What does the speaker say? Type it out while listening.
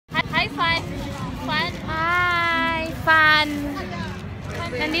Ayan.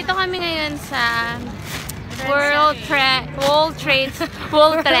 Nandito kami ngayon sa World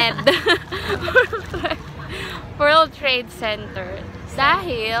Trade Center.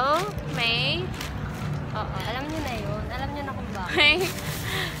 Dahil may... Oo, alam niyo na yun. Alam niyo na kung bakit. May...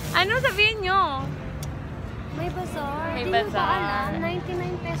 Ano sabihin nyo? May bazaar. May Di nyo ba bazaar. alam?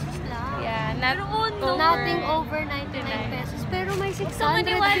 99 pesos lang. Yeah, Nothing over 99 pesos. Pero may 600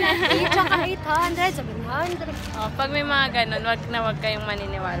 tsaka 800, 700. Oh, pag may mga ganun, wag kayong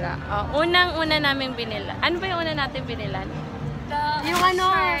maniniwala. Oh, unang-una naming binila. Ano ba yung una natin binilan? Yung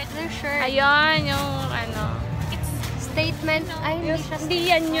ano, the shirt. Ayun, yung ano. Statement. Ay, hindi siya.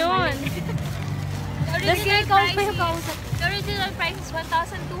 Hindi yan yun. The original price is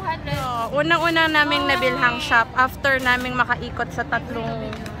 1,200. Oh, unang-una naming nabilhang shop after naming makaikot sa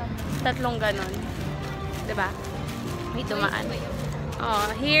tatlong ganun. Diba? May dumaan.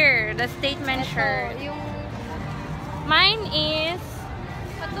 Oh, here, the statement shirt. Mine is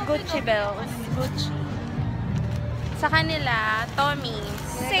Gucci bells. Gucci. Sa kanila, Tommy.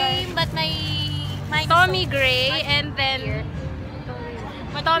 Same, but my Tommy gray and then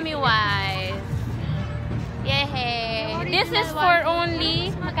Tommy white. Yehey. This is for only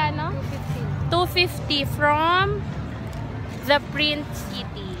magkano? 250 from the Print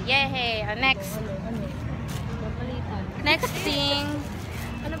City. Yehey. Next thing.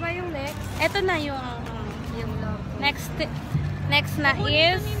 Ano ba yung next? Ito na yung next na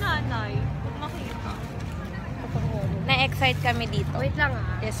is na-excite kami dito. Wait lang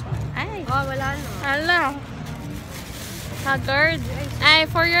ah. This one. Ay. Oh, wala na. Hala. Haggard. Ay,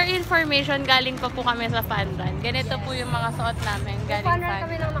 for your information, galing pa po kami sa Fandan. Ganito po yung mga suot namin. Galing Fandan Fandan.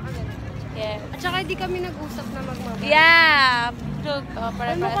 kami lang nakaganito. Yes. At saka hindi kami nag-usap na magmamahal. Yeah. Joke. Oh, para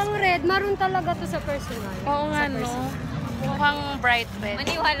Ano mukhang red? Maroon talaga to sa personal. Oo nga, no? Mukhang bright red.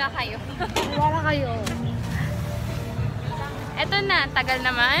 Maniwala kayo. Maniwala kayo. Eto na. Tagal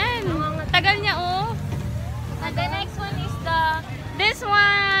naman. Tagal niya, oh. And the next one is This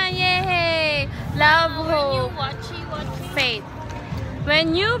one. Yay. Love, hope, watching. faith.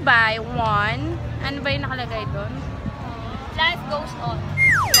 When you buy one, ano ba yung nakalagay doon? Life goes on.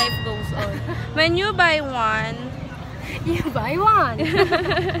 Life goes on. When you buy one, You buy one.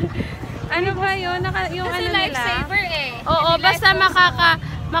 ano ba yun? Yung Kasi ano nila? lifesaver eh. Oo, basta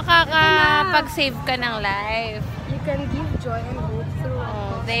makakapag-save ka ng life. You can give joy and hope through.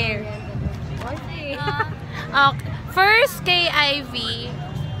 Oh, there. Okay. Okay. First kay Ivy,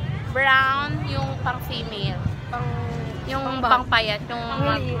 brown yung pang female. Yung pang payat, yung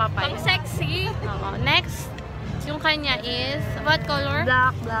mapayat. Pang sexy. Oo. Next, yung kanya is, what color?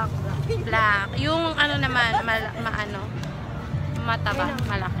 Black. Black. Yung ano naman, mataba,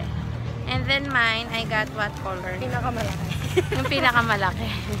 malaki. And then mine, I got what color? Pinakamalaki. Yung pinakamalaki.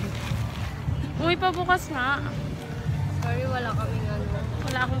 Uy, pabukas nga. Sorry, wala kaming ano.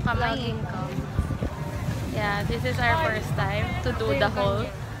 Wala akong kamay. Yeah, this is our first time to do the haul.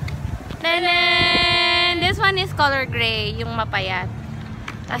 Then, this one is color gray, yung mapayat.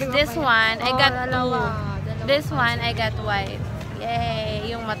 Tapos this one, I got two. This one, I got white. Yay!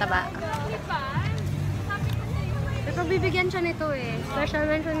 Yung mataba. Pero bibigyan siya nito eh. Special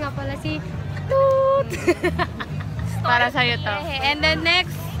mention nga pala si Toot! Para sa'yo to. And then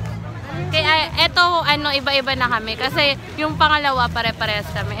next, kaya eto, iba-iba na kami. Kasi yung pangalawa, pare-parehas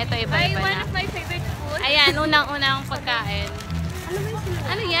kami. Ito, iba-iba na. One of my favorite food. Ayan, unang-unang pagkain.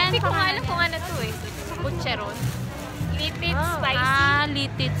 Ano yan? Hindi ko alam kung ano to eh. Butcheron. Litid spicy. Ah,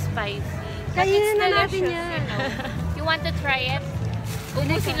 litid spicy. Kainin na natin yan. You want to try it?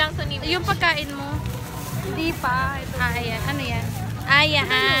 Ubusin lang to ni Yung pagkain mo? Hindi pa. Ito. Ah, ayan. Ano yan? Ah, yan.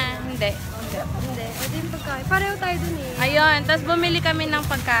 Hindi. Hindi. Ito yung pagkain. Pareho tayo dun eh. Ayun. Tapos bumili kami ng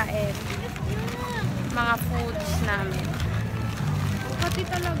pagkain. Mga foods namin. Pati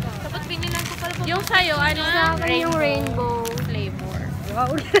talaga. Dapat binilang ko pala. Yung sa'yo, ano? Sa akin yung rainbow flavor.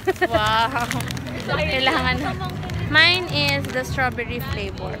 Wow. Wow. Kailangan. Mine is the strawberry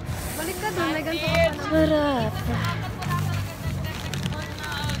flavor. Balik ka dun. May ganito ka pa naman. Sarap.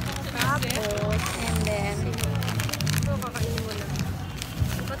 Tapos, And then, ito kakainin mo na.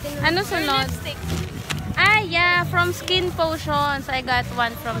 ano sunod? Ah, yeah. From Skin Potions. I got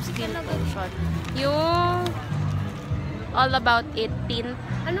one from Skin Potion. Yung All About It tint.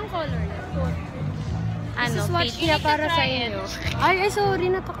 Anong color na? Ano? Swatch niya para sa inyo. Ay,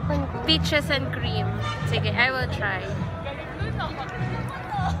 sorry. Natakpan ko. Peaches and cream. Sige, I will try.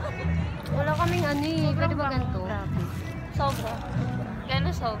 Wala kaming ano eh. Pwede ba ganito? Sobra.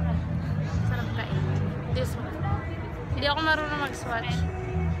 Gano'n sobra. Sarap kain. This one. Hindi ako marunong mag-swatch.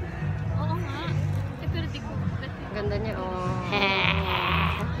 Oo nga. Eh, pero di ko. Ganda niya, oh.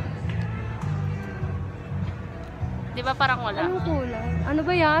 Di ba parang wala? Anong kulay? Ano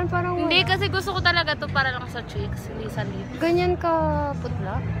ba yan? Parang wala. Hindi, kasi gusto ko talaga to para lang sa cheeks, hindi sa lips. Ganyan ka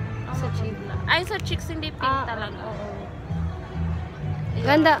putla? Sa cheeks. Ay, sa cheeks hindi pink talaga. Oo.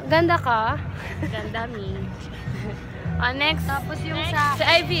 Ganda ka? Ganda me. Next. Tapos yung next. sa Si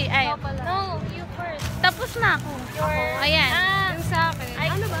Ivy. Ay. No, you first. Tapos na ako. Ayan. yung sa akin.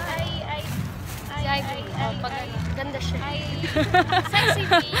 Ano ba? Si Ivy. Ganda siya. Sexy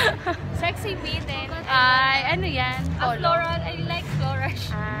me. Sexy me then. Ay, ano yan? Polo. Floral. I like floral.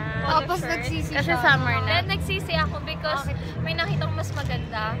 Tapos shirt. nagsisi Kasi siya. summer na. Then nagsisi ako because may nakita ko mas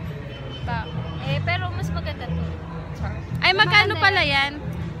maganda. Pero mas maganda to. Ay, magkano pala yan?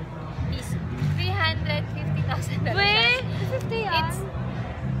 Is $350,000. Wait! 50 yan. It's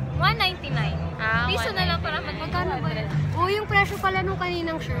 $199. Piso na lang para Magkano ba yan? Oo, yung presyo pala nung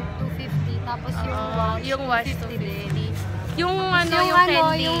kaninang shirt, $250. Tapos Yung wash to 50. Yung ano, yung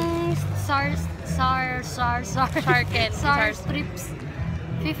candy. yung SAR strips,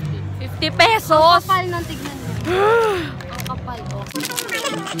 50. 50 pesos! Ang kapal ng tignan mo. Ang kapal, oh.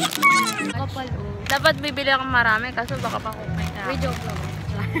 Ang kapal, oh. Dapat bibili akong marami kasi baka pa kumay na. May joke lang.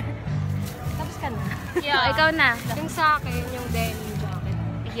 Tapos ka na. Yeah. Ikaw na. Yung sa akin, yung denim jacket.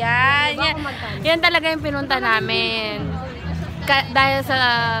 Yan. Iba kung magkano. Yan talaga yung pinunta namin. Dahil sa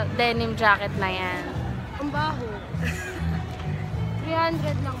denim jacket na yan. Ang baho. 300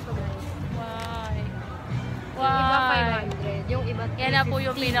 lang to, guys. Wow. Yung iba 500. Yung iba 350. Yan na po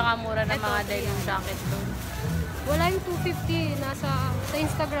yung pinakamura ng mga denim jacket doon. Wala yung 250. Sa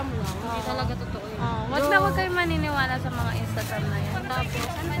Instagram lang. Hindi talaga totoo yun. Wag kayo maniniwala sa mga Instagram na yan. Tapos,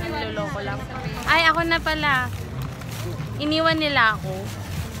 niloloko lang. Ay, ako na pala. Iniwan nila ako.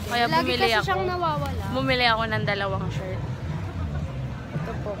 Kaya Lagi bumili kasi ako. siyang nawawala. Bumili ako ng dalawang shirt.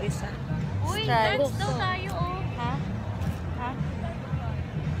 Ito po, isa. Uy, Stripes. dance daw tayo, oh. Ha? Ha?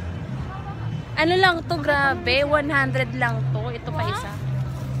 Ano lang to, grabe. 100 lang to. Ito pa isa.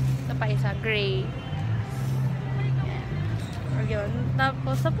 Ito pa isa. Gray. Yun.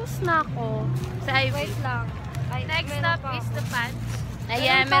 Tapos na ako. Sa Ivy. Wait lang. Ay, Next meron up pa is ako. the pants.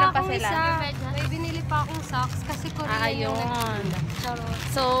 Ayan, meron pa akong sila. isa. May binili pa akong socks kasi Korean yung Ayun. Charot.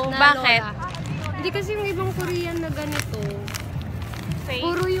 So, Na bakit? Lola. Hindi kasi yung ibang Korean na ganito. Fake.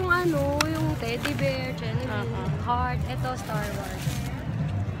 Puro yung yung teddy bear, genuine, heart. Ito, Star Wars.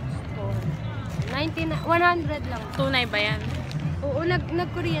 Oh. 100 lang. Tunay ba yan? Oo,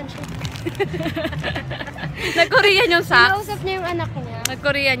 nag-Korean siya. Nag-Korean yung socks? Kinausap niya yung anak niya.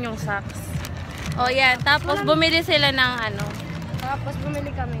 Nag-Korean yung socks. O yan. Tapos bumili sila ng Tapos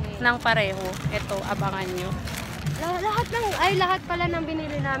bumili kami. ng pareho. Ito, abangan nyo. Lahat pala ng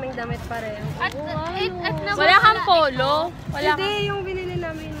binili naming damit pareho. At Wow. Wala kang polo? Wala Hindi, kang... yung binili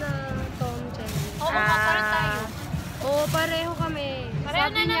namin na Tom Chen. Oo, parang tayo. Oo, pareho kami. Pareho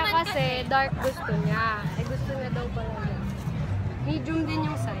Sabi na niya naman kasi, dark gusto niya. Gusto niya daw pala niya. Medium din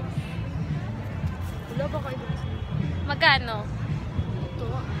yung size. Wala ba kayo? Magkano? Ito,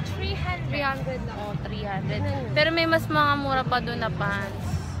 300. 300 lang. Oh, 300. Pero may mas mga mura pa doon na pants.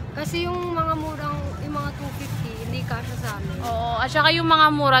 Kasi yung mga murang, yung mga 250, hindi kasya sa amin. Oo. At saka yung mga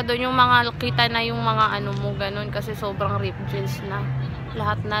mura doon, yung mga kita na yung mga ano mo, ganun. Kasi sobrang ripped jeans na.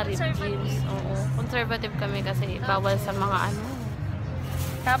 Lahat na ripped jeans. Oo. Conservative kami kasi bawal sa mga ano.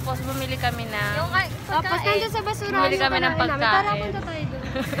 Tapos bumili kami na... Tapos nandiyan sa basura, Bumili kami ng pagkain. Tara, punta tayo doon.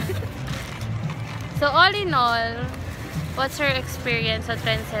 So all in all, what's your experience sa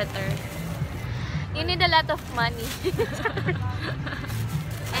Trendsetter? You need a lot of money.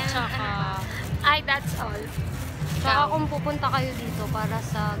 At saka, That's all. Tsaka kung pupunta kayo dito para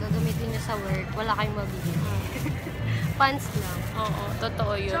sa gagamitin nyo sa work, wala kayong mabili. Pants lang. Oo,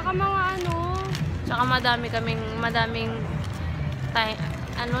 totoo yun. Tsaka mga Tsaka madaming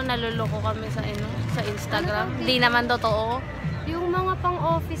naluloko kami sa Instagram. Hindi naman totoo. yung mga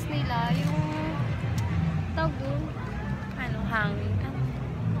pang-office nila, yung tawag doon, Hanging.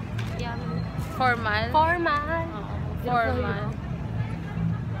 yan, Formal. formal. Oo, formal.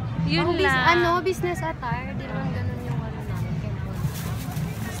 Yun Pang lang. business attire, di naman ganun yung namin.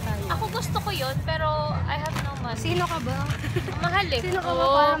 Style. Ako gusto ko yun, pero I have no money. Sino ka ba? Mahal eh. Sino ka ba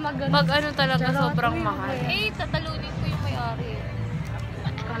Oo, para mag-ganun? pag talaga Charot, sobrang uy, mahal. Eh, tatalunin ko yung may-ari eh.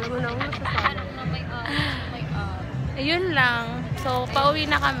 Alam mo na nga sa Hanap na may-ari. Ayun lang. So, pauwi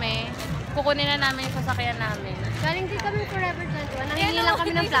na kami. Kukunin na namin yung sasakyan namin. Galing din kami Forever 21. Nangingi lang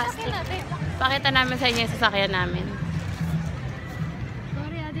kami ng plastic. Pakita namin sa inyo yung sasakyan namin.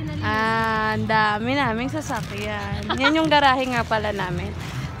 Sorry, Adinali. Ang dami naming sasakyan. Yan yung garahe nga pala namin.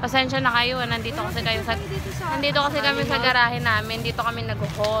 Pasensya na kayo, nandito kasi kami sa garahe namin. Dito kami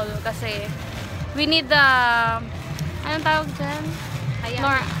nag-haul kasi we need anong tawag dyan?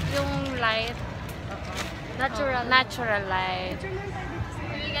 Yung light. Natural. Natural light.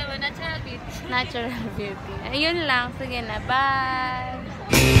 Bigyan mo, natural beauty. Natural beauty. Ayun lang. Sige na. Bye!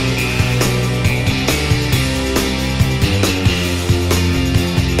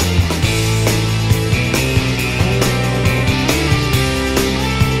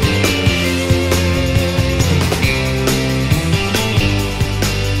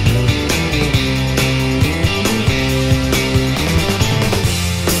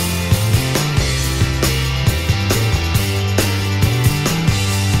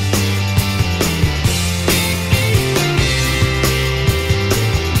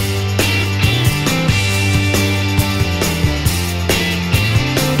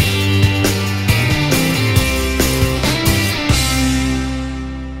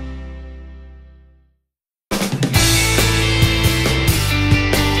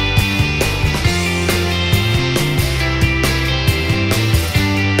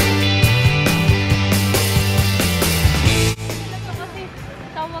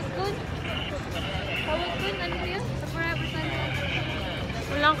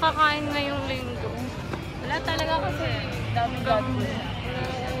 Walang kakain ngayong linggo. Wala talaga kasi dami gagawin.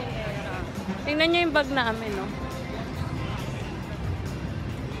 Tingnan nyo yung bag namin, no?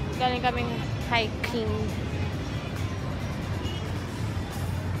 Galing kaming hiking.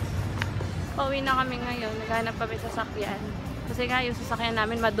 Pauwi na kami ngayon. Naghanap kami sa sasakyan. Kasi nga yung sasakyan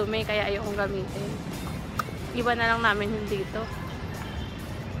namin madumi kaya ayokong gamitin. Iba na lang namin yung dito.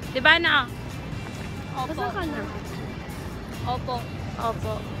 Diba na? Opo. Basta ka na. Opo.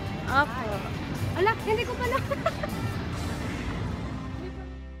 Opo. Opo. Ala, hindi ko pala.